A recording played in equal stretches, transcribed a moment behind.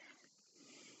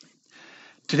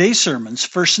Today's sermon's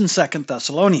 1st and 2nd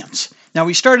Thessalonians. Now,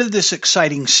 we started this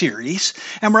exciting series,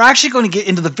 and we're actually going to get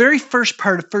into the very first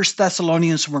part of 1st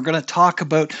Thessalonians, and we're going to talk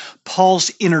about Paul's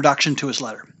introduction to his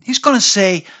letter. He's going to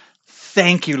say,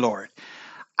 "Thank you, Lord."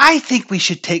 I think we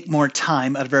should take more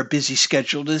time out of our busy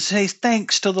schedule to say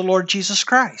thanks to the Lord Jesus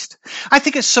Christ. I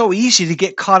think it's so easy to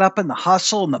get caught up in the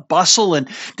hustle and the bustle and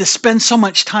to spend so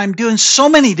much time doing so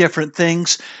many different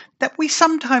things that we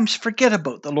sometimes forget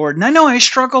about the Lord. And I know I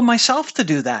struggle myself to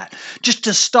do that, just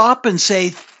to stop and say,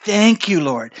 "Thank you,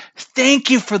 Lord.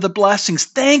 Thank you for the blessings.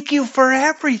 Thank you for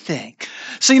everything."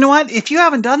 So you know what? If you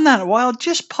haven't done that in a while,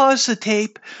 just pause the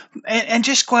tape and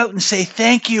just go out and say,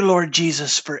 "Thank you, Lord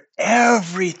Jesus, for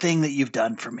everything that you've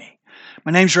done for me."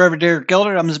 My name's Reverend Derek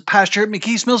Gilder. I'm a pastor at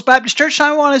McKees Mills Baptist Church, and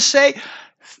I want to say,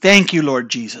 thank you, Lord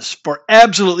Jesus, for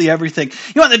absolutely everything.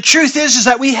 You know what the truth is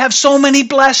that we have so many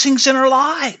blessings in our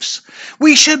lives.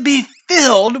 We should be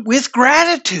filled with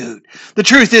gratitude. The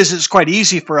truth is, it's quite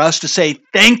easy for us to say,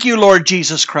 "Thank you, Lord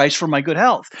Jesus Christ, for my good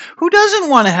health." Who doesn't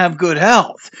want to have good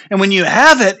health? And when you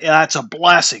have it, that's a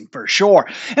blessing for sure.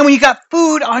 And when you got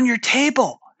food on your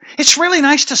table, it's really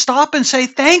nice to stop and say,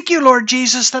 "Thank you, Lord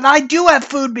Jesus, that I do have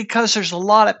food," because there's a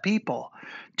lot of people,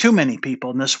 too many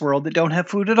people in this world that don't have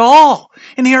food at all.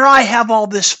 And here I have all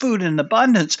this food in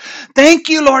abundance. Thank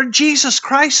you, Lord Jesus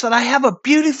Christ, that I have a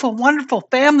beautiful, wonderful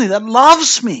family that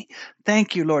loves me.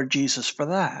 Thank you, Lord Jesus, for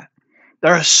that.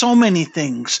 There are so many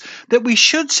things that we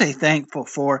should say thankful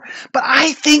for, but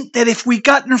I think that if we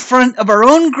got in front of our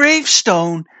own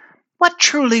gravestone, what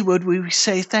truly would we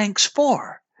say thanks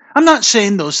for? I'm not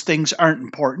saying those things aren't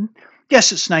important.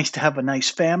 Yes, it's nice to have a nice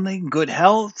family, good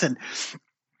health, and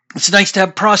it's nice to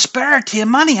have prosperity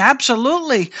and money,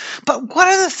 absolutely. But what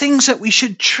are the things that we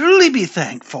should truly be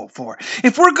thankful for?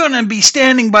 If we're going to be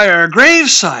standing by our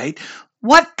gravesite,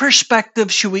 what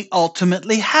perspective should we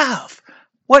ultimately have?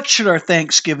 What should our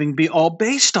thanksgiving be all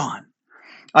based on?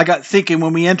 I got thinking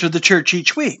when we enter the church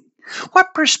each week.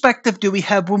 What perspective do we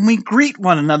have when we greet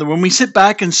one another, when we sit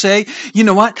back and say, "You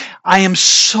know what? I am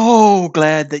so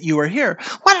glad that you are here."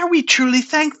 What are we truly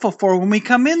thankful for when we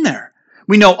come in there?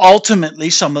 We know ultimately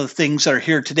some of the things that are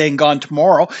here today and gone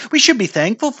tomorrow, we should be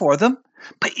thankful for them.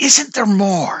 But isn't there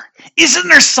more? Isn't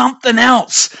there something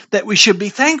else that we should be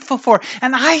thankful for?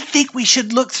 And I think we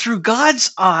should look through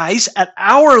God's eyes at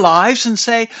our lives and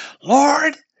say,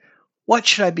 "Lord, what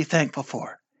should I be thankful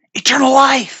for? Eternal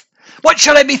life. What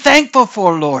should I be thankful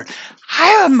for, Lord? I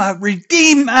am a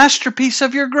redeemed masterpiece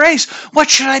of your grace. What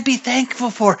should I be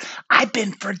thankful for? I've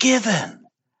been forgiven."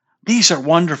 These are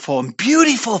wonderful and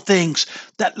beautiful things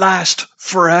that last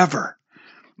forever.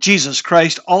 Jesus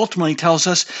Christ ultimately tells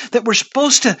us that we're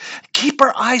supposed to keep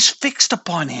our eyes fixed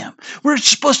upon him. We're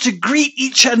supposed to greet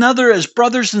each another as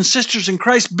brothers and sisters in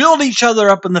Christ, build each other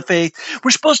up in the faith.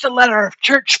 We're supposed to let our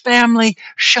church family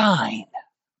shine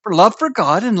for love for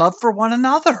God and love for one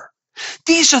another.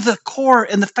 These are the core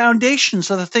and the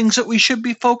foundations of the things that we should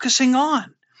be focusing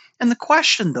on. And the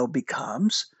question, though,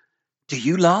 becomes, do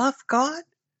you love God?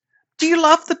 Do you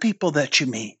love the people that you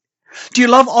meet? Do you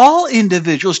love all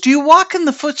individuals? Do you walk in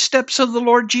the footsteps of the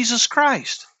Lord Jesus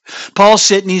Christ? Paul's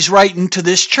sitting, he's writing to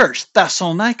this church,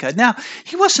 Thessalonica. Now,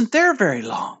 he wasn't there very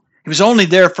long. He was only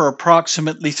there for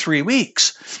approximately 3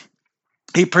 weeks.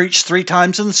 He preached 3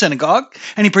 times in the synagogue,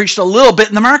 and he preached a little bit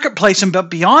in the marketplace, but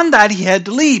beyond that, he had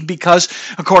to leave because,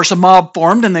 of course, a mob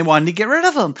formed and they wanted to get rid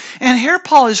of him. And here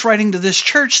Paul is writing to this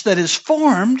church that is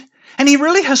formed, and he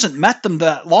really hasn't met them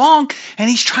that long, and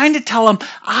he's trying to tell them,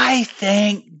 "I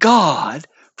thank God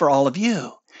for all of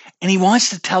you." And he wants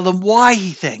to tell them why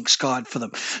he thanks God for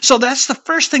them. So that's the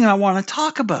first thing I want to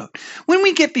talk about. When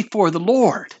we get before the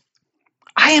Lord,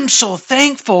 I am so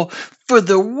thankful for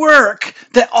the work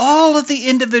that all of the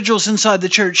individuals inside the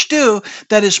church do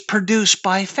that is produced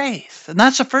by faith. And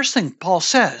that's the first thing Paul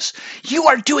says. You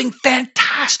are doing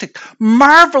fantastic,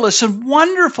 marvelous, and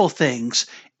wonderful things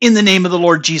in the name of the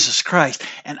Lord Jesus Christ.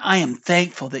 And I am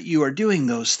thankful that you are doing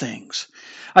those things.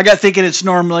 I got thinking it's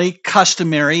normally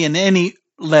customary in any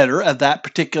letter at that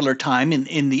particular time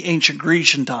in the ancient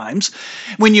Grecian times.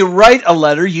 When you write a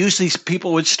letter, usually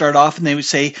people would start off and they would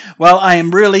say, "Well, I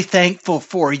am really thankful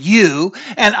for you,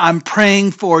 and I'm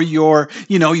praying for your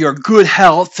good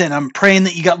health, and I'm praying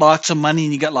that you got lots of money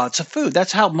and you got lots of food."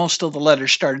 That's how most of the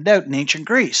letters started out in ancient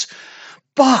Greece.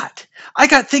 But I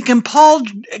got thinking Paul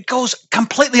goes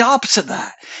completely opposite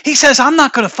that. He says, "I'm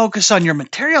not going to focus on your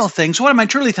material things. What am I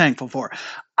truly thankful for?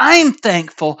 I'm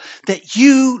thankful that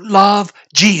you love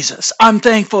Jesus. I'm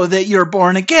thankful that you're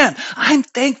born again. I'm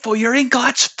thankful you're in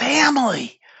God's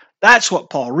family." That's what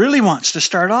Paul really wants to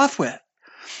start off with.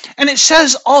 And it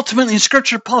says ultimately in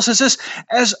Scripture, Paul says this,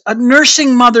 as a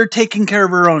nursing mother taking care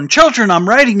of her own children, I'm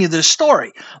writing you this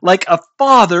story. Like a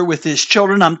father with his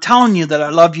children, I'm telling you that I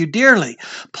love you dearly.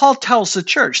 Paul tells the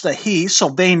church that he,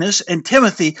 Silvanus, and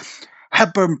Timothy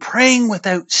have been praying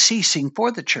without ceasing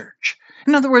for the church.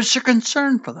 In other words, they're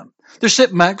concerned for them. They're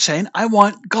sitting back saying, I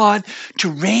want God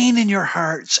to reign in your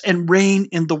hearts and reign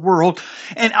in the world.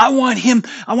 And I want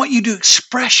you to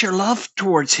express your love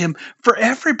towards him for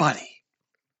everybody.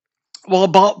 Well,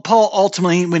 Paul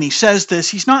ultimately, when he says this,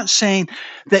 he's not saying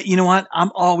that, you know what,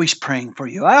 I'm always praying for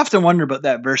you. I often wonder about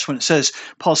that verse when it says,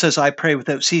 Paul says, I pray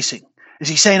without ceasing. Is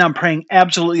he saying I'm praying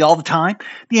absolutely all the time?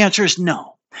 The answer is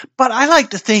no. But I like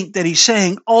to think that he's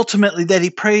saying ultimately that he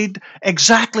prayed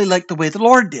exactly like the way the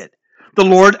Lord did. The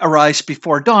Lord arose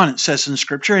before dawn, it says in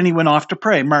Scripture, and he went off to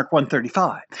pray, Mark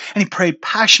 1:35. And he prayed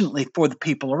passionately for the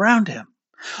people around him.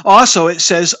 Also, it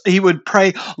says he would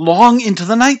pray long into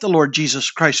the night, the Lord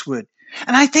Jesus Christ would.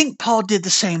 And I think Paul did the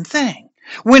same thing.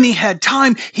 When he had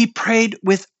time, he prayed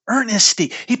with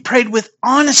earnesty. He prayed with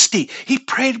honesty. He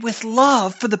prayed with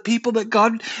love for the people that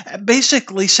God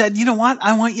basically said, you know what,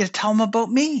 I want you to tell them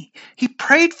about me. He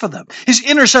prayed for them. His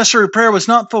intercessory prayer was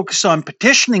not focused on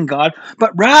petitioning God,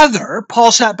 but rather,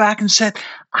 Paul sat back and said,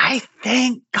 I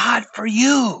thank God for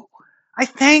you. I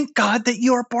thank God that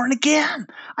you are born again.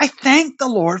 I thank the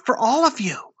Lord for all of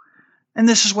you. And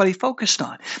this is what he focused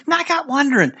on. And I got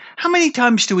wondering, how many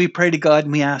times do we pray to God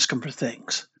and we ask him for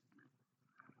things?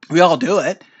 We all do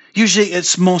it. Usually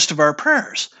it's most of our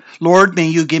prayers. Lord, may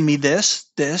you give me this,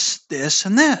 this, this,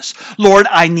 and this. Lord,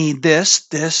 I need this,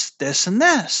 this, this, and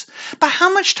this. But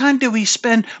how much time do we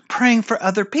spend praying for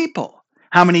other people?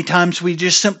 How many times we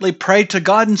just simply pray to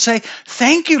God and say,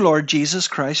 thank you, Lord Jesus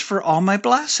Christ, for all my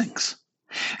blessings.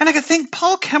 And I can think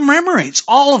Paul commemorates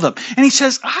all of them. And he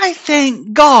says, I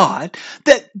thank God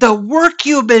that the work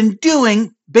you've been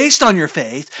doing based on your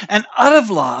faith and out of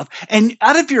love and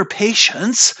out of your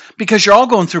patience, because you're all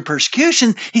going through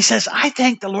persecution, he says, I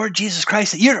thank the Lord Jesus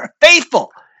Christ that you're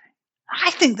faithful.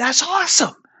 I think that's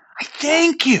awesome. I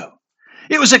thank you.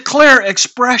 It was a clear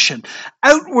expression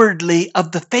outwardly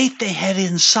of the faith they had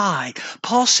inside.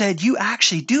 Paul said, you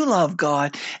actually do love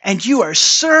God and you are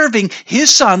serving his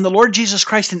Son, the Lord Jesus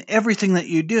Christ, in everything that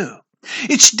you do.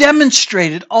 It's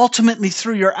demonstrated ultimately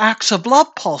through your acts of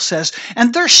love, Paul says,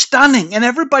 and they're stunning, and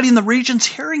everybody in the region's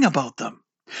hearing about them.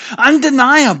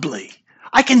 Undeniably,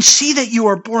 I can see that you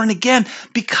are born again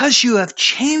because you have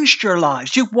changed your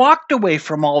lives. You've walked away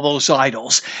from all those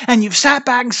idols and you've sat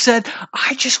back and said,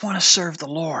 I just want to serve the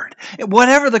Lord.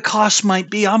 Whatever the cost might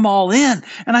be, I'm all in.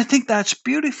 And I think that's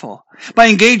beautiful. By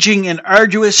engaging in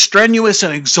arduous, strenuous,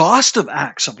 and exhaustive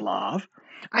acts of love,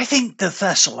 I think the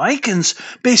Thessalonians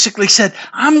basically said,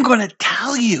 I'm going to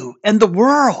tell you and the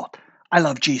world I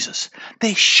love Jesus.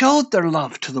 They showed their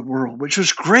love to the world, which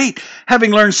was great.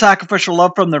 Having learned sacrificial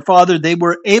love from their father, they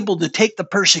were able to take the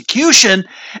persecution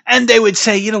and they would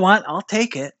say, you know what, I'll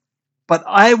take it, but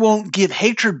I won't give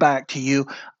hatred back to you.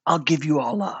 I'll give you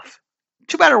all love.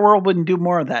 Too bad our world wouldn't do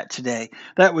more of that today.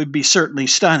 That would be certainly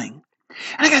stunning.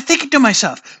 And I got thinking to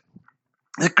myself,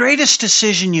 the greatest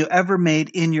decision you ever made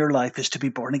in your life is to be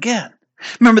born again.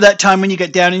 Remember that time when you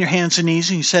got down on your hands and knees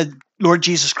and you said, Lord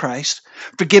Jesus Christ,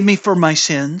 forgive me for my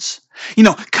sins.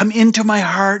 Come into my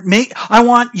heart. I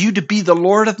want you to be the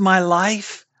Lord of my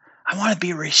life. I want to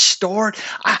be restored.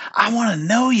 I want to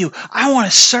know you. I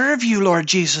want to serve you, Lord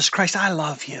Jesus Christ. I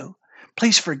love you.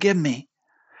 Please forgive me.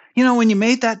 When you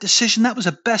made that decision, that was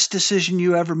the best decision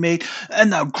you ever made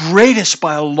and the greatest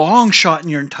by a long shot in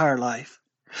your entire life.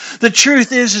 The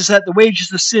truth is that the wages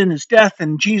of sin is death,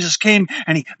 and Jesus came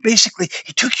and he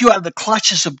took you out of the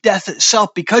clutches of death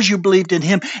itself because you believed in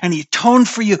him, and he atoned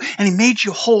for you and he made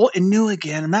you whole and new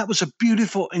again. And that was a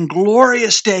beautiful and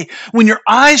glorious day when your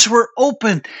eyes were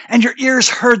open and your ears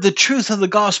heard the truth of the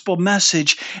gospel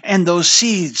message, and those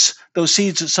seeds that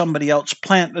somebody else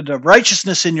planted of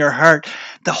righteousness in your heart,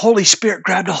 the Holy Spirit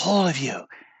grabbed a hold of you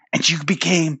and you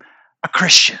became a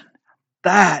Christian.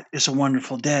 That is a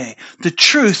wonderful day. The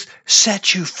truth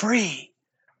sets you free.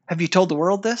 Have you told the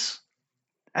world this?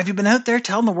 Have you been out there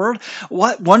telling the world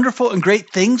what wonderful and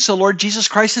great things the Lord Jesus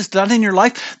Christ has done in your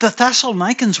life? The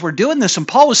Thessalonians were doing this, and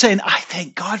Paul was saying, I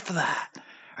thank God for that.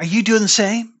 Are you doing the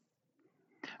same?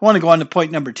 I want to go on to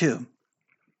point number 2.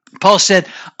 Paul said,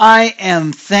 I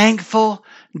am thankful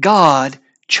God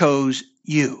chose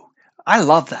you. I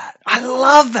love that. I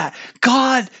love that.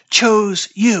 God chose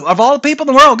you. Of all the people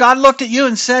in the world, God looked at you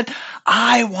and said,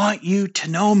 I want you to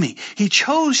know me. He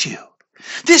chose you.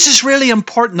 This is really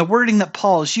important. The wording that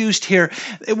Paul has used here,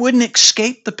 it wouldn't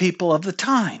escape the people of the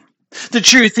time. The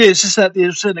truth is that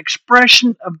there's an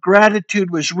expression of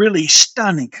gratitude was really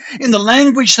stunning. In the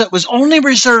language that was only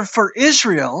reserved for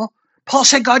Israel, Paul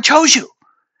said, God chose you.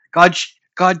 God,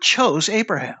 God chose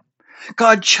Abraham.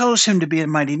 God chose him to be a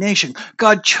mighty nation.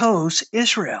 God chose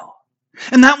Israel.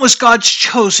 And that was God's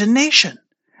chosen nation.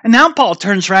 And now Paul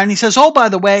turns around and he says, oh, by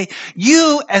the way,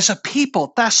 you as a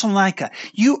people, Thessalonica,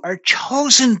 you are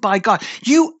chosen by God.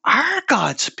 You are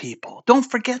God's people. Don't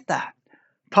forget that.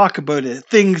 Talk about it,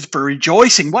 things for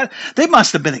rejoicing. What they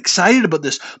must have been excited about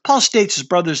this. Paul states his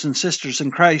brothers and sisters in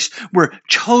Christ were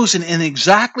chosen in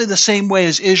exactly the same way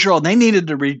as Israel. And they needed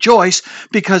to rejoice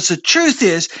because the truth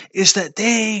is that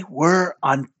they were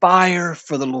on fire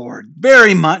for the Lord,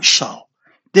 very much so.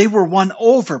 They were won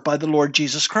over by the Lord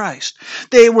Jesus Christ.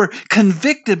 They were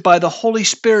convicted by the Holy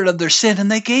Spirit of their sin, and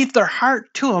they gave their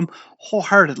heart to him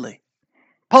wholeheartedly.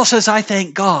 Paul says, I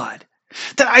thank God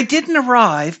that I didn't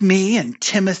arrive, me and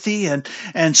Timothy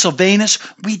and Silvanus,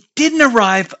 we didn't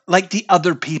arrive like the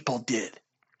other people did.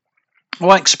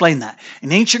 Well, I explain that.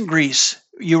 In ancient Greece,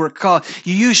 you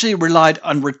usually relied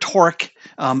on rhetoric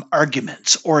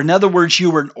arguments, or in other words,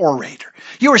 you were an orator.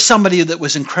 You were somebody that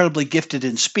was incredibly gifted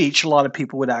in speech. A lot of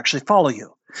people would actually follow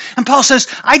you. And Paul says,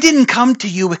 I didn't come to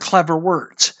you with clever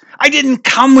words. I didn't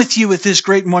come with you with this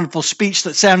great and wonderful speech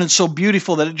that sounded so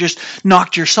beautiful that it just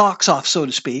knocked your socks off, so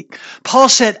to speak. Paul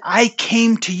said, I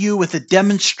came to you with a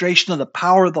demonstration of the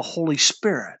power of the Holy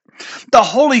Spirit. The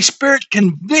Holy Spirit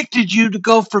convicted you to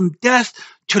go from death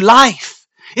to life.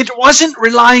 It wasn't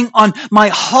relying on my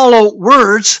hollow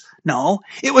words. No,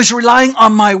 it was relying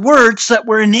on my words that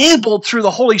were enabled through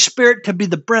the Holy Spirit to be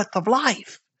the breath of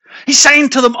life. He's saying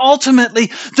to them,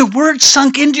 ultimately, the words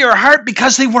sunk into your heart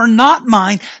because they were not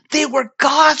mine. They were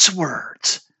God's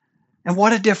words. And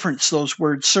what a difference those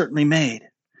words certainly made.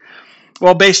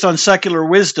 Well, based on secular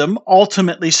wisdom,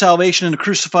 ultimately salvation in a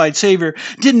crucified Savior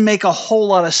didn't make a whole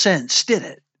lot of sense, did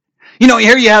it? You know,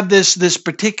 here you have this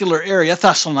particular area,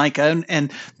 Thessalonica,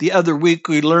 and the other week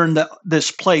we learned that this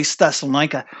place,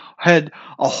 Thessalonica, had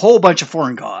a whole bunch of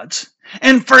foreign gods.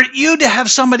 And for you to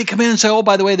have somebody come in and say, oh,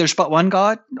 by the way, there's but one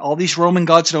God, all these Roman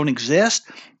gods don't exist,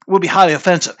 will be highly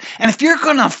offensive. And if you're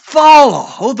going to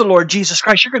follow the Lord Jesus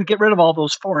Christ, you're going to get rid of all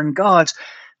those foreign gods.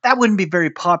 That wouldn't be very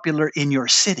popular in your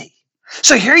city.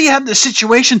 So here you have the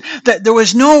situation that there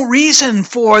was no reason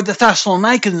for the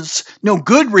Thessalonians, no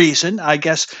good reason, I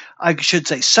guess I should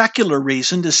say secular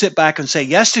reason, to sit back and say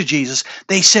yes to Jesus.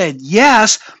 They said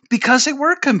yes because they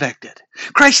were convicted.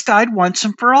 Christ died once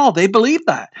and for all. They believed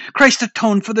that. Christ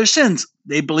atoned for their sins.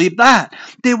 They believed that.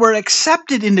 They were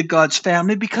accepted into God's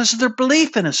family because of their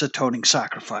belief in his atoning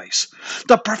sacrifice.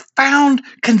 The profound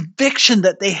conviction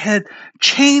that they had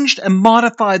changed and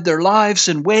modified their lives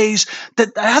in ways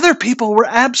that the other people were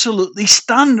absolutely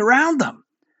stunned around them.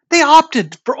 They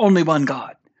opted for only one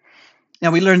God. Now,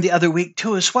 we learned the other week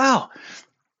too as well.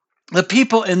 The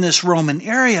people in this Roman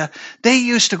area, they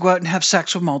used to go out and have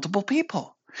sex with multiple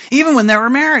people. Even when they were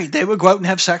married, they would go out and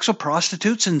have sex with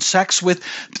prostitutes and sex with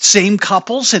same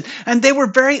couples, and they were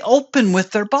very open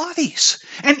with their bodies.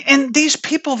 And these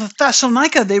people of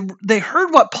Thessalonica, they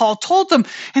heard what Paul told them,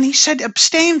 and he said,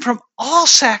 abstain from all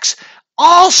sex,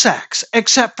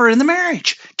 except for in the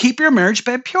marriage. Keep your marriage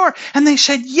bed pure. And they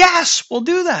said, yes, we'll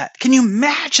do that. Can you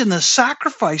imagine the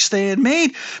sacrifice they had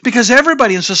made? Because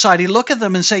everybody in society look at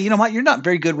them and say, you know what, you're not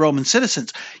very good Roman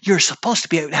citizens. You're supposed to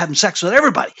be out having sex with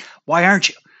everybody. Why aren't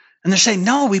you? And they're saying,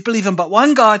 no, we believe in but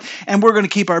one God, and we're going to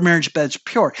keep our marriage beds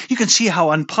pure. You can see how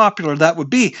unpopular that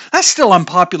would be. That's still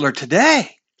unpopular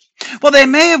today. Well, they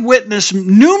may have witnessed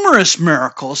numerous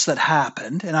miracles that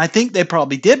happened, and I think they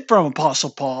probably did from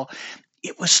Apostle Paul.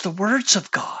 It was the words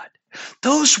of God.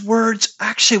 Those words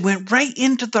actually went right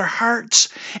into their hearts,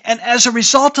 and as a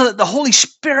result of it, the Holy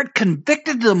Spirit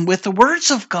convicted them with the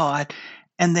words of God,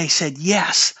 and they said,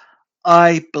 yes,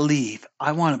 I believe.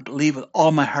 I want to believe with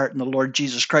all my heart in the Lord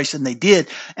Jesus Christ. And they did,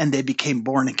 and they became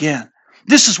born again.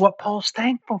 This is what Paul's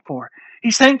thankful for.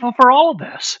 He's thankful for all of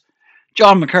this.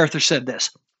 John MacArthur said this: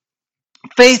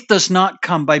 faith does not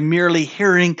come by merely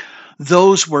hearing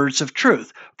those words of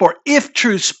truth. For if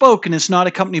truth spoken is not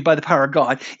accompanied by the power of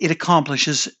God, it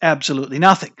accomplishes absolutely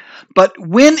nothing. But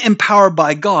when empowered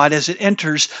by God as it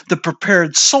enters the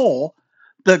prepared soul,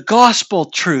 the gospel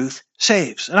truth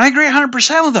saves. And I agree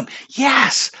 100% with them.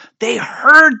 Yes, they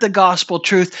heard the gospel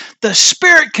truth. The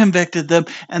Spirit convicted them,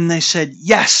 and they said,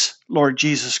 yes, Lord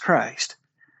Jesus Christ.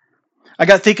 I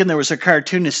got thinking there was a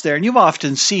cartoonist there, and you've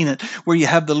often seen it, where you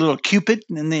have the little Cupid,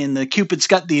 and the Cupid's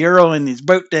got the arrow, and he's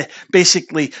about to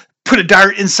basically put a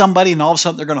dart in somebody, and all of a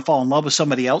sudden they're going to fall in love with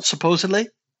somebody else, supposedly.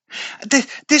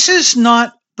 This is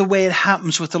not the way it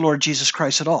happens with the Lord Jesus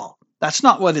Christ at all. That's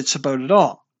not what it's about at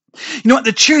all. You know what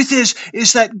the truth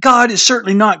is that God is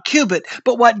certainly not cubit,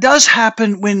 but what does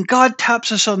happen when God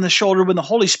taps us on the shoulder, when the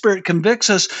Holy Spirit convicts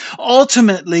us,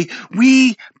 ultimately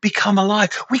we become alive.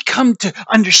 We come to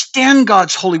understand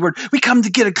God's holy word. We come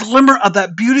to get a glimmer of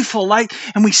that beautiful light,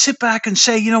 and we sit back and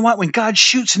say, you know what, when God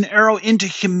shoots an arrow into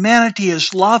humanity,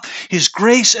 his love, his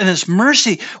grace, and his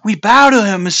mercy, we bow to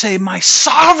him and say, my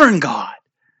sovereign God,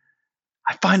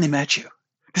 I finally met you.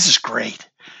 This is great.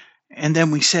 And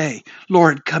then we say,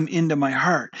 Lord, come into my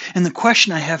heart. And the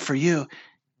question I have for you,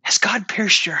 has God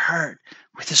pierced your heart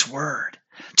with his word?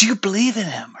 Do you believe in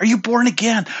him? Are you born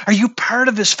again? Are you part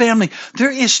of his family? There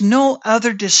is no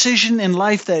other decision in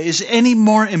life that is any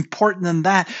more important than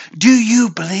that. Do you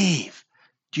believe?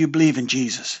 Do you believe in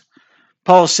Jesus?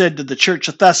 Paul said to the church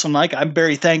of Thessalonica, I'm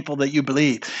very thankful that you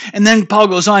believe. And then Paul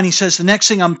goes on, he says, the next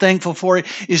thing I'm thankful for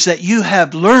is that you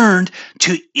have learned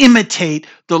to imitate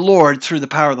the Lord through the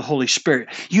power of the Holy Spirit.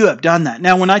 You have done that.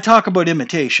 Now, when I talk about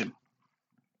imitation,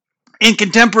 in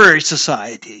contemporary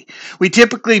society, we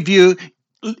typically view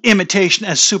imitation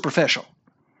as superficial.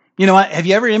 You know what? Have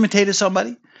you ever imitated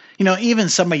somebody? You know, even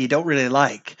somebody you don't really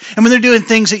like. And when they're doing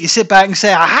things that you sit back and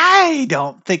say, I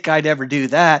don't think I'd ever do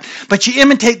that. But you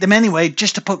imitate them anyway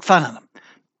just to poke fun at them.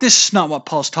 This is not what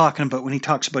Paul's talking about when he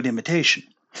talks about imitation.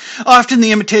 Often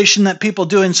the imitation that people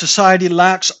do in society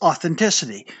lacks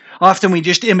authenticity. Often we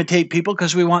just imitate people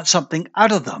because we want something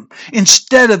out of them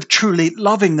instead of truly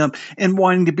loving them and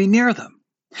wanting to be near them.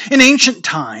 In ancient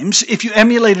times, if you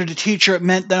emulated a teacher, it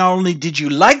meant that not only did you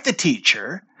like the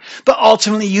teacher, but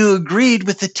ultimately you agreed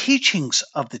with the teachings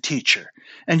of the teacher,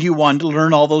 and you wanted to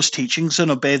learn all those teachings and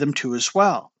obey them too as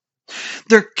well.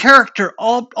 Their character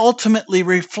ultimately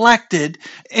reflected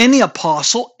any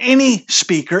apostle, any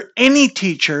speaker, any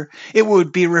teacher. It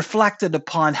would be reflected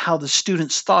upon how the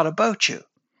students thought about you.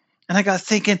 And I got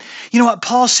thinking, you know what,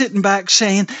 Paul's sitting back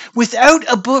saying, without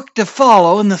a book to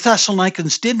follow, and the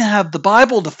Thessalonians didn't have the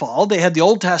Bible to follow, they had the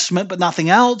Old Testament but nothing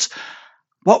else,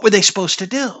 what were they supposed to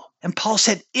do? And Paul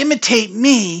said, imitate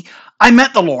me. I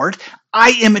met the Lord.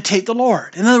 I imitate the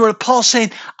Lord. In other words, Paul's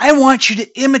saying, I want you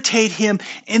to imitate him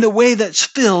in a way that's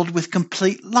filled with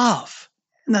complete love.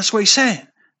 And that's what he's saying.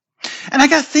 And I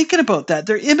got thinking about that.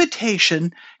 Their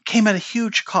imitation came at a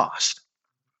huge cost.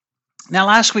 Now,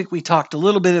 last week we talked a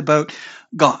little bit about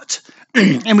gods.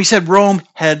 And we said Rome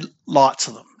had lots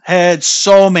of them, had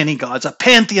so many gods, a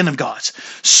pantheon of gods,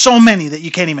 so many that you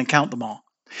can't even count them all.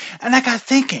 And I got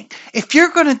thinking, if you're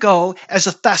going to go as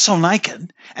a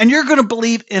Thessalonican and you're going to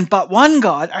believe in but one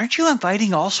God, aren't you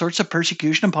inviting all sorts of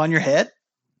persecution upon your head?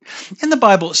 In the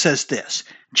Bible, it says this,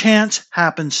 chance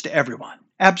happens to everyone.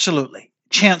 Absolutely.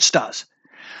 Chance does.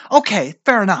 Okay,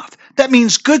 fair enough. That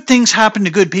means good things happen to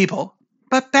good people,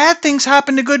 but bad things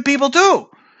happen to good people too.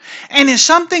 And if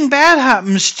something bad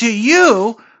happens to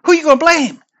you, who are you going to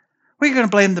blame? We're going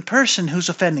to blame the person who's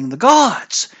offending the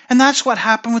gods. And that's what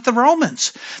happened with the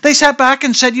Romans. They sat back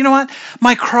and said, you know what?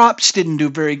 My crops didn't do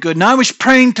very good. And I was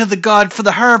praying to the God for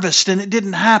the harvest and it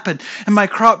didn't happen. And my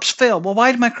crops failed. Well,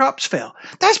 why did my crops fail?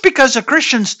 That's because the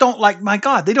Christians don't like my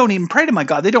God. They don't even pray to my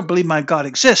God. They don't believe my God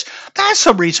exists. That's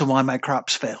the reason why my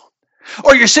crops failed.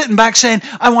 Or you're sitting back saying,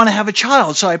 I want to have a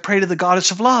child, so I pray to the goddess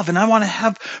of love, and I want to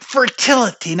have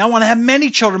fertility, and I want to have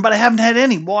many children, but I haven't had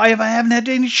any. Why have I haven't had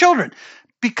any children?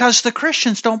 Because the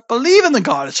Christians don't believe in the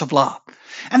goddess of love.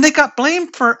 And they got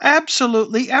blamed for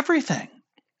absolutely everything.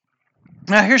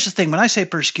 Now, here's the thing. When I say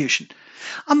persecution,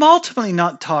 I'm ultimately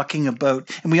not talking about,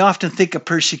 and we often think of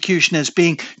persecution as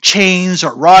being chains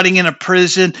or rotting in a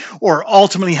prison or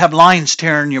ultimately have lions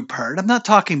tearing you apart. I'm not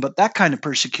talking about that kind of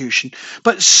persecution.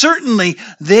 But certainly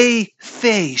they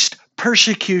faced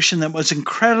persecution that was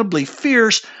incredibly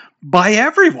fierce by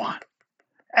everyone.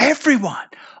 Everyone.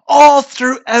 All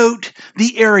throughout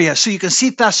the area. So you can see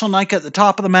Thessalonica at the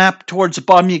top of the map. Towards the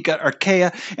bottom, you got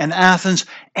Achaia and Athens.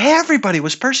 Everybody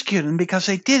was persecuted because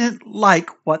they didn't like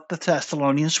what the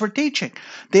Thessalonians were teaching.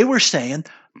 They were saying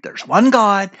there's one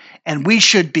God, and we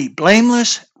should be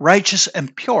blameless, righteous,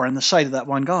 and pure in the sight of that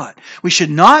one God. We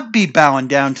should not be bowing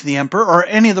down to the emperor or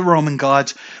any of the Roman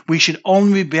gods. We should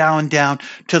only be bowing down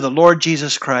to the Lord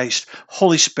Jesus Christ,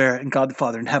 Holy Spirit, and God the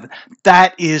Father in heaven.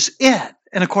 That is it.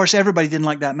 And of course, everybody didn't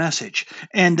like that message.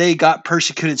 And they got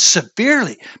persecuted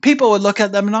severely. People would look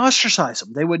at them and ostracize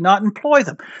them. They would not employ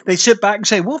them. They'd sit back and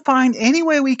say, we'll find any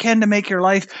way we can to make your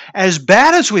life as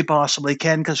bad as we possibly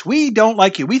can because we don't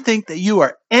like you. We think that you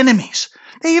are enemies.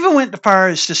 They even went as far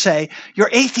as to say, you're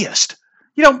atheist.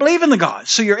 You don't believe in the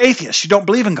gods, so you're atheist. You don't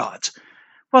believe in gods.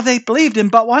 Well, they believed in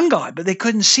but one God, but they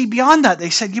couldn't see beyond that. They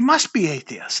said, you must be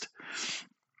atheist.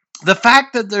 The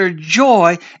fact that their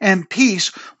joy and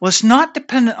peace was not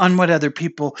dependent on what other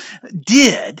people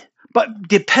did, but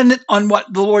dependent on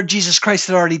what the Lord Jesus Christ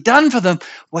had already done for them,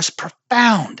 was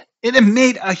profound. It had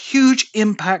made a huge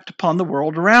impact upon the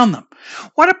world around them.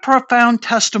 What a profound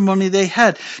testimony they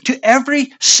had to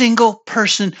every single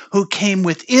person who came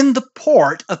within the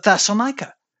port of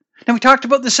Thessalonica. And we talked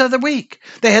about this other week.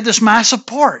 They had this massive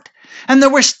port, and there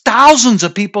was thousands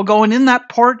of people going in that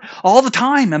port all the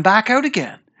time and back out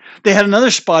again. They had another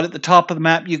spot at the top of the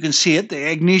map. You can see it, the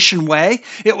Egnatian Way.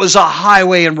 It was a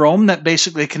highway in Rome that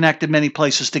basically connected many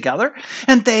places together.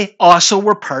 And they also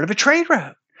were part of a trade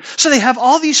route. So they have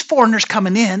all these foreigners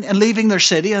coming in and leaving their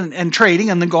city and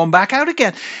trading and then going back out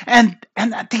again. And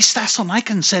these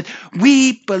Thessalonians said,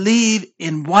 we believe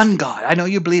in one God. I know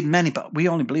you believe in many, but we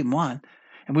only believe in one.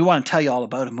 And we want to tell you all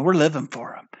about him. And we're living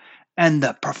for him. And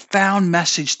the profound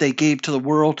message they gave to the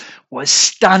world was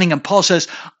stunning. And Paul says,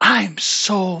 I'm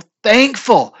so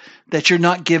thankful that you're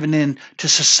not giving in to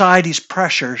society's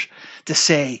pressures to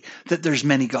say that there's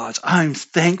many gods. I'm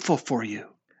thankful for you.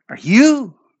 Are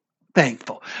you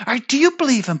thankful? Or do you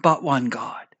believe in but one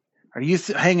God? Are you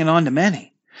hanging on to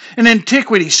many? In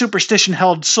antiquity, superstition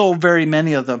held so very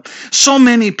many of them. So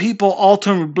many people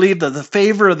ultimately believed that the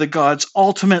favor of the gods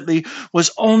ultimately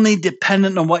was only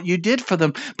dependent on what you did for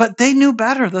them. But they knew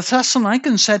better. The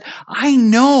Thessalonians said, I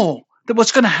know that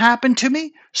what's going to happen to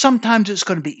me, sometimes it's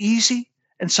going to be easy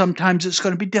and sometimes it's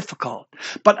going to be difficult.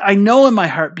 But I know in my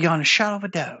heart, beyond a shadow of a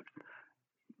doubt,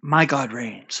 my God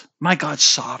reigns. My God's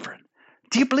sovereign.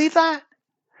 Do you believe that?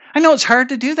 I know it's hard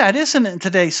to do that, isn't it, in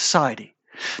today's society?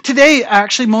 Today,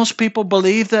 actually, most people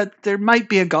believe that there might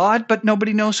be a God, but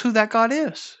nobody knows who that God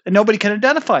is. And nobody can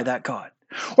identify that God.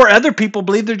 Or other people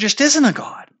believe there just isn't a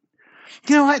God.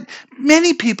 You know what?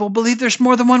 Many people believe there's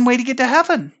more than one way to get to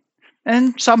heaven.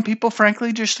 And some people,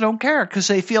 frankly, just don't care because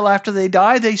they feel after they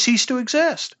die, they cease to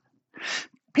exist.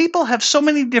 People have so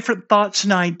many different thoughts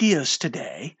and ideas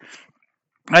today.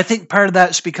 I think part of that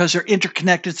is because they're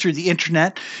interconnected through the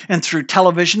internet and through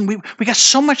television. We got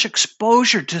so much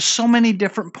exposure to so many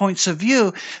different points of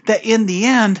view that in the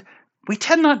end, we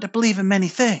tend not to believe in many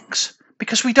things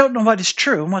because we don't know what is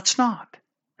true and what's not.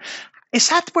 Is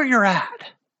that where you're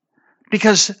at?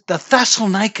 Because the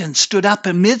Thessalonians stood up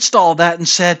amidst all that and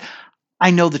said,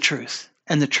 I know the truth,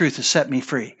 and the truth has set me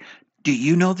free. Do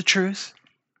you know the truth?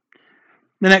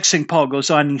 The next thing Paul goes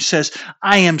on and he says,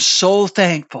 I am so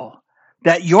thankful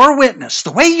that your witness,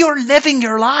 the way you're living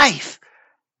your life,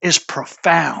 is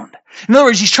profound. In other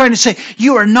words, he's trying to say,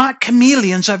 you are not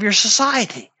chameleons of your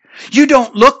society. You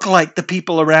don't look like the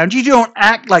people around you. You don't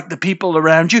act like the people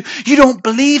around you. You don't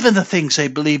believe in the things they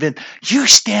believe in. You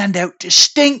stand out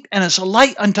distinct and as a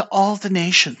light unto all the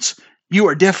nations. You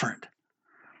are different.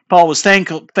 Paul was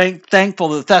thankful that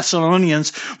the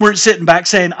Thessalonians weren't sitting back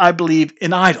saying, I believe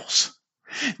in idols.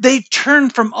 They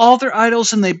turned from all their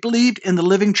idols and they believed in the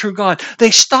living true God.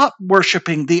 They stopped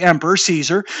worshiping the emperor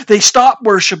Caesar. They stopped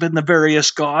worshiping the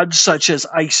various gods such as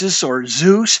Isis or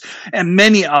Zeus and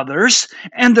many others.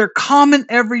 And their common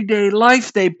everyday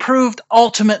life, they proved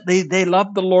ultimately they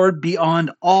loved the Lord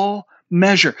beyond all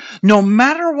measure. No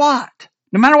matter what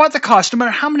the cost, no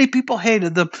matter how many people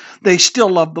hated them, they still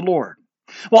loved the Lord.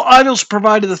 Well, idols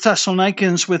provided the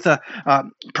Thessalonians with a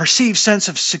perceived sense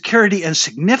of security and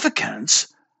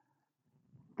significance.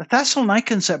 The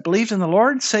Thessalonians that believed in the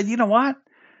Lord said, you know what?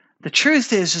 The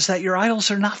truth is that your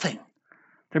idols are nothing.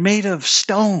 They're made of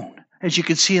stone, as you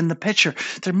can see in the picture.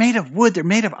 They're made of wood. They're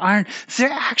made of iron. They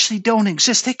actually don't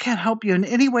exist. They can't help you in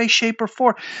any way, shape, or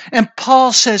form. And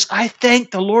Paul says, I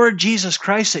thank the Lord Jesus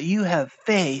Christ that you have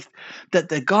faith, that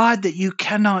the God that you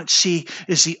cannot see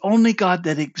is the only God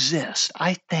that exists.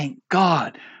 I thank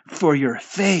God for your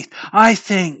faith. I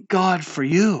thank God for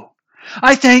you.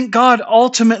 I thank God,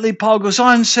 ultimately, Paul goes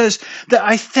on and says that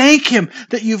I thank him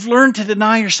that you've learned to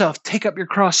deny yourself, take up your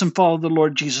cross and follow the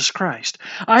Lord Jesus Christ.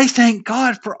 I thank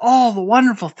God for all the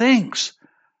wonderful things,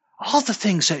 all the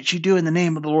things that you do in the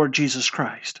name of the Lord Jesus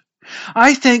Christ.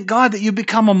 I thank God that you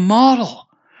become a model.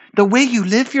 The way you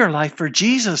live your life for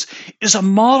Jesus is a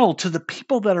model to the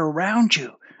people that are around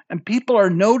you. And people are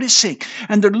noticing,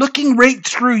 and they're looking right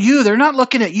through you. They're not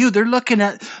looking at you. They're looking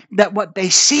at what they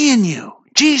see in you.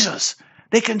 Jesus.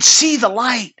 They can see the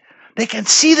light. They can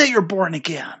see that you're born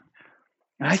again.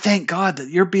 And I thank God that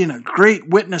you're being a great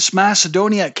witness,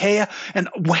 Macedonia, Achaia, and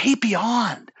way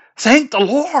beyond. Thank the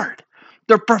Lord.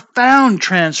 Their profound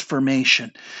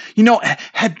transformation,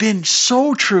 had been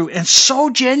so true and so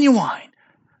genuine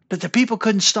that the people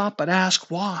couldn't stop but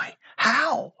ask why.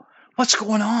 How? What's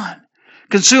going on?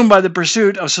 consumed by the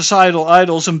pursuit of societal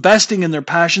idols, investing in their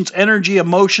passions, energy,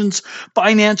 emotions,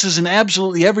 finances, and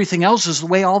absolutely everything else is the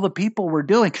way all the people were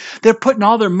doing. They're putting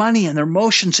all their money and their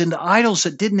emotions into idols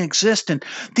that didn't exist. And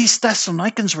these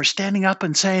Thessalonians were standing up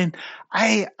and saying,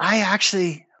 I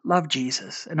actually love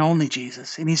Jesus and only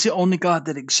Jesus, and he's the only God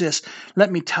that exists.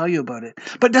 Let me tell you about it.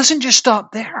 But it doesn't just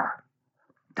stop there.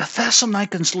 The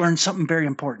Thessalonians learned something very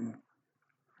important.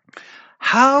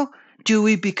 How do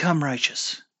we become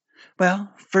righteous?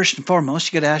 Well, first and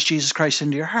foremost, you got to ask Jesus Christ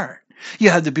into your heart. You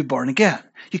have to be born again.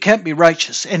 You can't be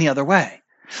righteous any other way.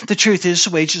 The truth is, the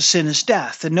wages of sin is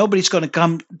death, and nobody's going to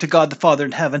come to God the Father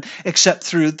in heaven except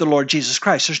through the Lord Jesus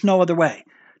Christ. There's no other way.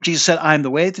 Jesus said, I am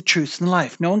the way, the truth, and the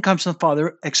life. No one comes to the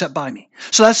Father except by me.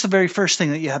 So that's the very first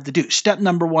thing that you have to do. Step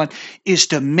number one is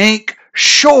to make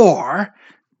sure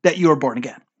that you are born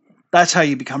again. That's how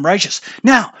you become righteous.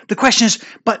 Now, the question is,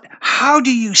 but how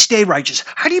do you stay righteous?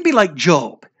 How do you be like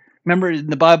Job? Remember in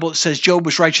the Bible it says Job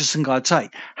was righteous in God's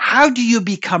sight. How do you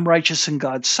become righteous in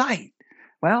God's sight?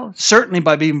 Well, certainly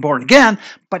by being born again,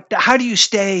 but how do you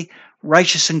stay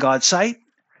righteous in God's sight?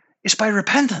 It's by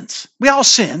repentance. We all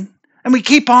sin, and we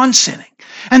keep on sinning.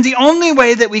 And the only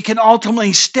way that we can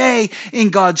ultimately stay in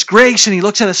God's grace, and he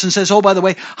looks at us and says, oh, by the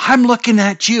way, I'm looking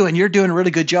at you and you're doing a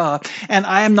really good job, and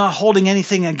I am not holding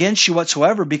anything against you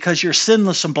whatsoever because you're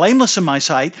sinless and blameless in my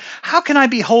sight. How can I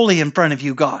be holy in front of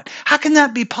you, God? How can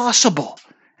that be possible?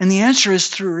 And the answer is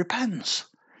through repentance.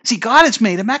 See, God has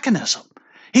made a mechanism.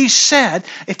 He said,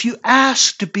 if you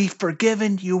ask to be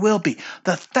forgiven, you will be.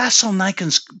 The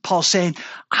Thessalonians, Paul's saying,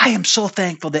 I am so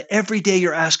thankful that every day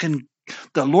you're asking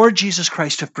the Lord Jesus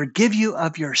Christ to forgive you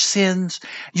of your sins.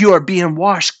 You are being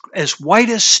washed as white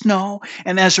as snow.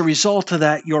 And as a result of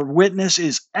that, your witness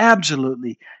is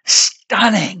absolutely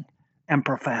stunning and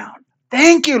profound.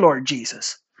 Thank you, Lord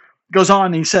Jesus. Goes on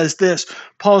and he says this.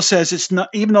 Paul says, it's not,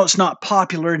 even though it's not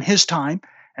popular in his time,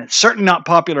 and it's certainly not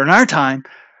popular in our time,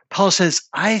 Paul says,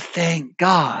 I thank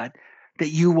God that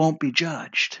you won't be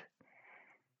judged.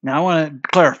 Now, I want to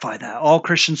clarify that. All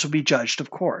Christians will be judged,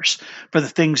 of course, for the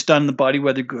things done in the body,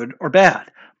 whether good or bad.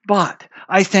 But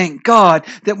I thank God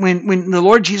that when the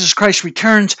Lord Jesus Christ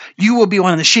returns, you will be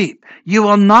one of the sheep. You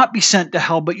will not be sent to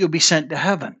hell, but you'll be sent to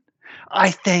heaven.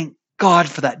 I thank God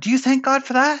for that. Do you thank God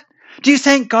for that? Do you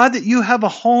thank God that you have a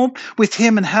home with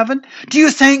him in heaven? Do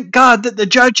you thank God that the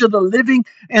judge of the living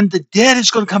and the dead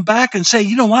is going to come back and say,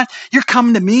 you know what? You're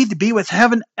coming to me to be with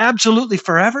heaven absolutely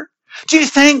forever? Do you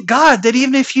thank God that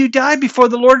even if you die before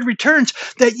the Lord returns,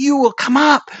 that you will come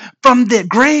up from the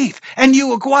grave and you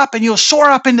will go up and you'll soar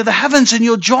up into the heavens and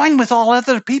you'll join with all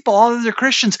other people, all other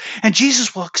Christians, and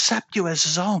Jesus will accept you as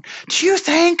his own? Do you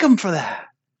thank him for that?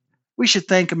 We should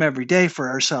thank him every day for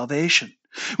our salvation.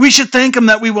 We should thank him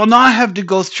that we will not have to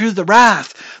go through the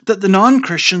wrath that the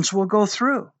non-Christians will go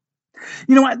through.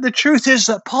 You know what? The truth is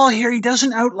that Paul here, he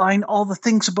doesn't outline all the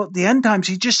things about the end times.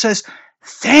 He just says,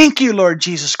 thank you, Lord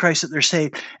Jesus Christ, that they're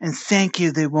saved. And thank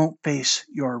you, they won't face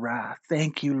your wrath.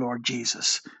 Thank you, Lord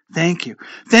Jesus. Thank you.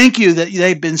 Thank you that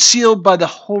they've been sealed by the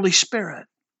Holy Spirit.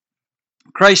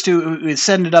 Christ, who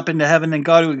ascended up into heaven, and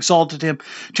God who exalted him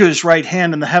to his right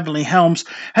hand in the heavenly realms,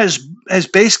 has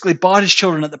basically bought his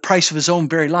children at the price of his own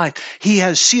very life. He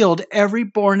has sealed every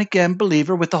born-again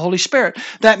believer with the Holy Spirit.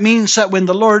 That means that when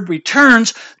the Lord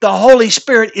returns, the Holy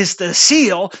Spirit is the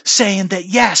seal saying that,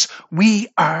 yes, we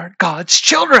are God's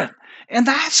children. And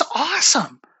that's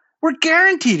awesome. We're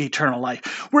guaranteed eternal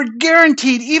life. We're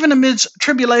guaranteed, even amidst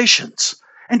tribulations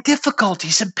and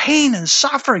difficulties and pain and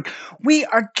suffering, we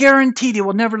are guaranteed he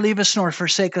will never leave us nor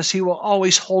forsake us. He will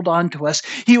always hold on to us.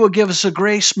 He will give us the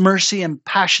grace, mercy, and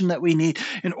passion that we need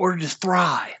in order to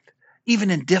thrive, even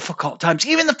in difficult times,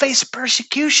 even in the face of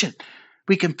persecution.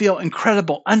 We can feel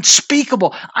incredible,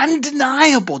 unspeakable,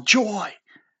 undeniable joy.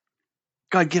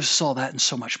 God gives us all that and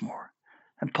so much more.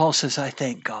 And Paul says, I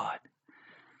thank God.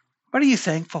 What are you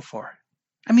thankful for?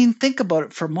 I mean, think about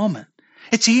it for a moment.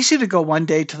 It's easy to go one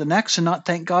day to the next and not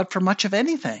thank God for much of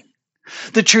anything.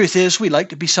 The truth is, we like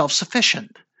to be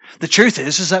self-sufficient. The truth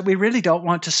is that we really don't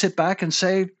want to sit back and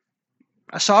say,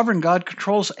 a sovereign God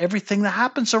controls everything that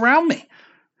happens around me.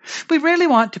 We really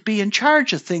want to be in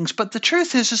charge of things, but the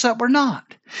truth is that we're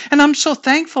not. And I'm so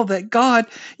thankful that God,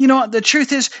 the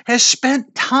truth is, has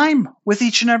spent time with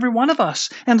each and every one of us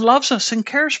and loves us and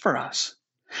cares for us.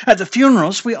 At the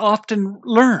funerals, we often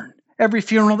learn. Every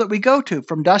funeral that we go to,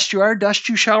 from dust you are, dust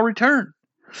you shall return.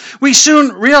 We soon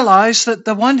realize that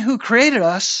the one who created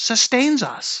us sustains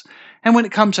us. And when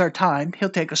it comes our time, he'll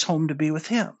take us home to be with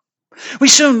him. We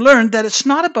soon learn that it's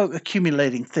not about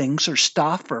accumulating things or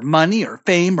stuff or money or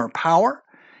fame or power.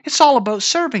 It's all about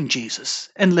serving Jesus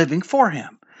and living for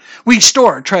him. We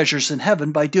store our treasures in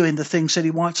heaven by doing the things that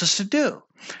he wants us to do.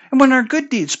 And when our good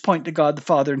deeds point to God the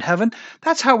Father in heaven,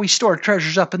 that's how we store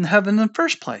treasures up in heaven in the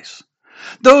first place.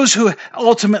 Those who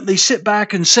ultimately sit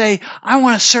back and say, I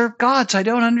want to serve God, so I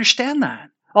don't understand that.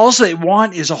 All they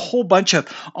want is a whole bunch of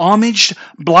homage,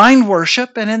 blind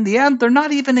worship, and in the end, they're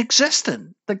not even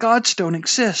existent. The gods don't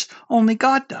exist. Only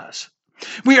God does.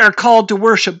 We are called to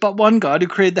worship but one God who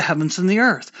created the heavens and the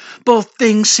earth, both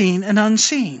things seen and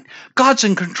unseen. God's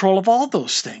in control of all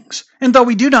those things. And though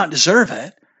we do not deserve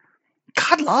it,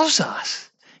 God loves us.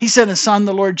 He sent his son,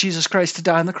 the Lord Jesus Christ, to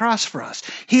die on the cross for us.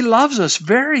 He loves us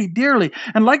very dearly.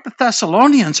 And like the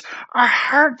Thessalonians, our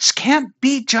hearts can't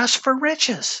beat just for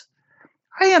riches.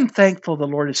 I am thankful the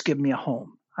Lord has given me a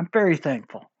home. I'm very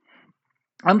thankful.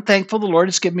 I'm thankful the Lord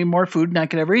has given me more food than I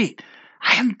could ever eat.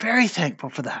 I am very thankful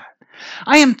for that.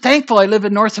 I am thankful I live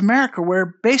in North America where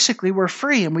basically we're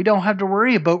free and we don't have to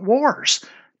worry about wars.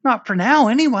 Not for now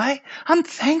anyway. I'm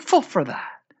thankful for that.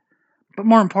 But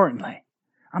more importantly,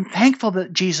 I'm thankful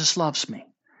that Jesus loves me,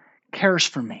 cares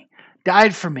for me,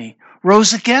 died for me,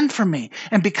 rose again for me.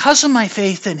 And because of my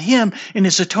faith in him, in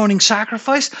his atoning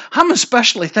sacrifice, I'm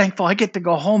especially thankful I get to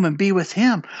go home and be with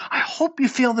him. I hope you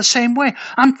feel the same way.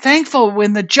 I'm thankful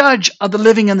when the judge of the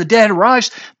living and the dead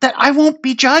arrives that I won't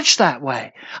be judged that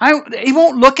way. He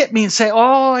won't look at me and say,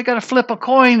 oh, I got to flip a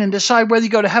coin and decide whether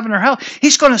you go to heaven or hell.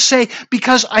 He's going to say,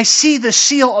 because I see the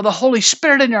seal of the Holy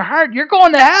Spirit in your heart, you're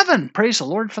going to heaven. Praise the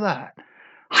Lord for that.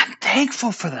 I'm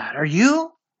thankful for that. Are you?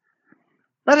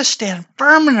 Let us stand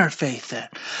firm in our faith then.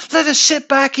 Let us sit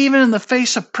back even in the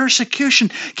face of persecution.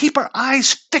 Keep our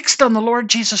eyes fixed on the Lord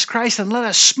Jesus Christ and let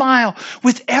us smile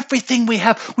with everything we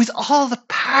have, with all the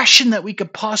passion that we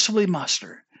could possibly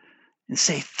muster. And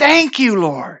say, thank you,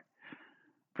 Lord,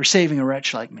 for saving a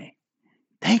wretch like me.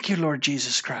 Thank you, Lord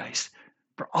Jesus Christ,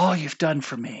 for all you've done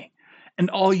for me and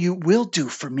all you will do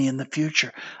for me in the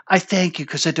future. I thank you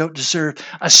because I don't deserve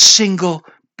a single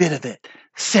bit of it.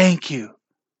 Thank you,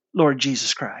 Lord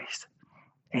Jesus Christ.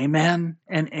 Amen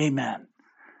and amen.